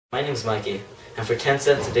My name's Mikey, and for 10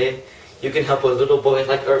 cents a day, you can help a little boy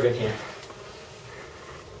like Irvin here.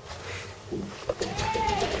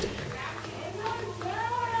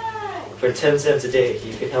 For 10 cents a day,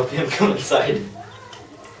 you can help him come inside.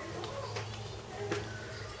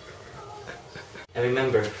 And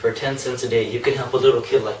remember, for 10 cents a day, you can help a little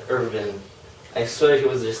kid like Irvin. I swear he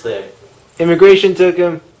was just there. Immigration took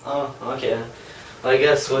him. Oh, okay. Well, I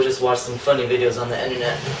guess we'll just watch some funny videos on the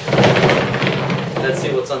internet. Let's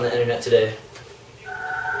see what's on the internet today. Hey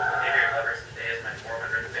lovers, today is my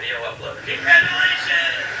 400th video upload.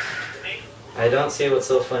 Congratulations! I don't see what's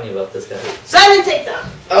so funny about this guy. Simon, take them!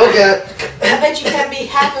 Okay. I bet you can't be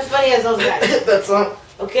half as funny as those guys. That's all.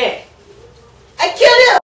 Okay. I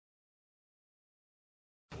killed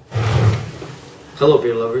him! Hello,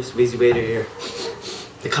 beer lovers. Wheezy Waiter here.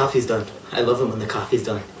 The coffee's done. I love it when the coffee's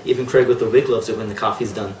done. Even Craig with the wig loves it when the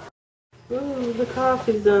coffee's done. Ooh, the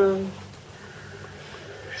coffee's done.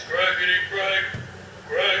 It's Craig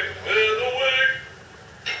with a wig.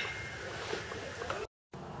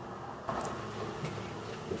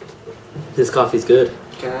 This coffee's good.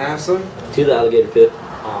 Can I have some? To the alligator pit.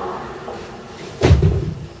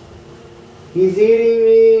 He's eating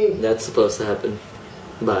me. That's supposed to happen.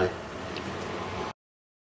 Bye.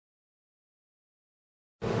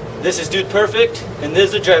 This is Dude Perfect, and this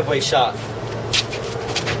is a driveway shot.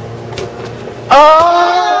 Oh!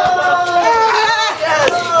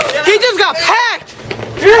 Yes! He just got packed!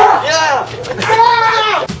 Yeah!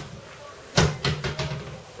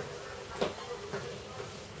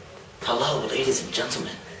 Hello, ladies and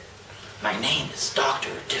gentlemen. My name is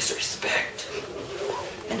Dr. Disrespect,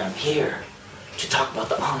 and I'm here to talk about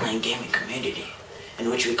the online gaming community,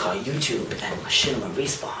 in which we call YouTube and Machinima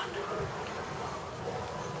Respawn.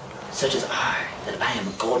 Such as that I am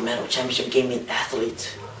a gold medal championship gaming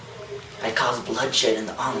athlete. I cause bloodshed in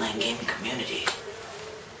the online gaming community.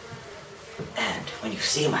 And when you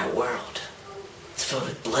see my world, it's filled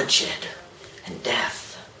with bloodshed and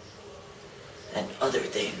death and other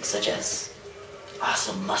things such as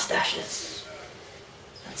awesome mustaches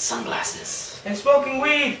and sunglasses. And smoking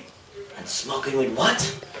weed! And smoking weed. What?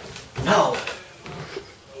 No.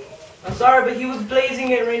 I'm sorry, but he was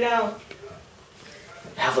blazing it right now.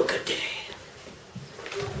 Have a good day.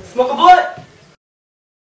 Smoke a blunt!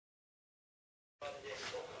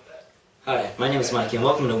 Hi, my name is Mikey and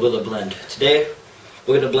welcome to Willow Blend. Today,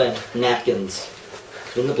 we're going to blend napkins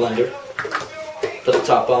in the blender. Put the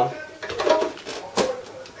top on.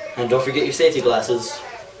 And don't forget your safety glasses.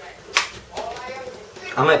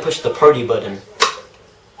 I might push the party button.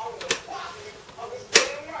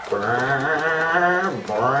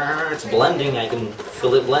 It's blending. I can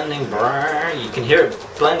feel it blending. You can hear it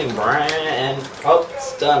blending. And oh,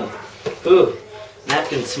 it's done. Ooh,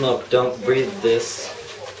 napkin smoke. Don't breathe this.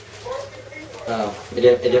 Oh, it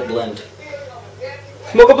didn't blend.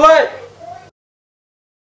 Smoke a blunt!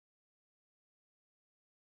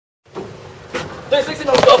 There's 60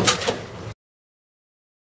 no go.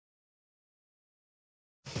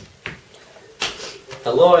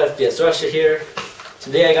 Hello, FPS Russia here.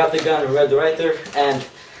 Today I got the gun right there, and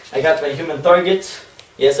I got my human target.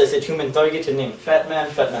 Yes, I said human target, his name Fat Man.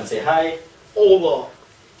 Fat Man, say hi. Hola.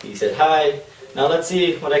 He said hi. Now let's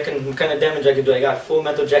see what kind of damage I can do. I got full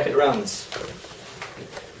metal jacket rounds.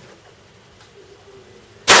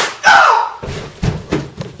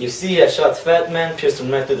 You see, I shot Fat Man, pierced him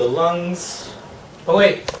right through the lungs. Oh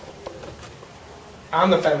wait. I'm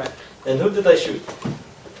the fat man. And who did I shoot?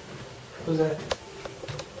 Who's that?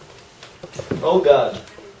 Oh God.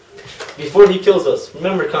 Before he kills us,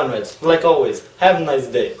 remember, comrades, like always, have a nice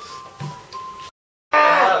day.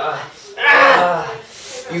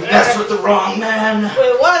 You messed with the wrong man.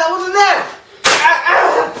 Wait, what? I wasn't there!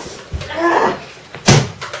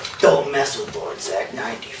 Don't mess with Lord Zach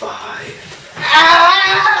 95.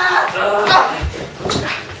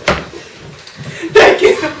 Thank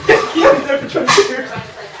you! Thank you! Never tried to hear.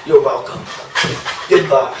 You're welcome.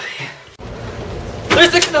 Goodbye.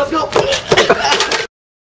 360 no!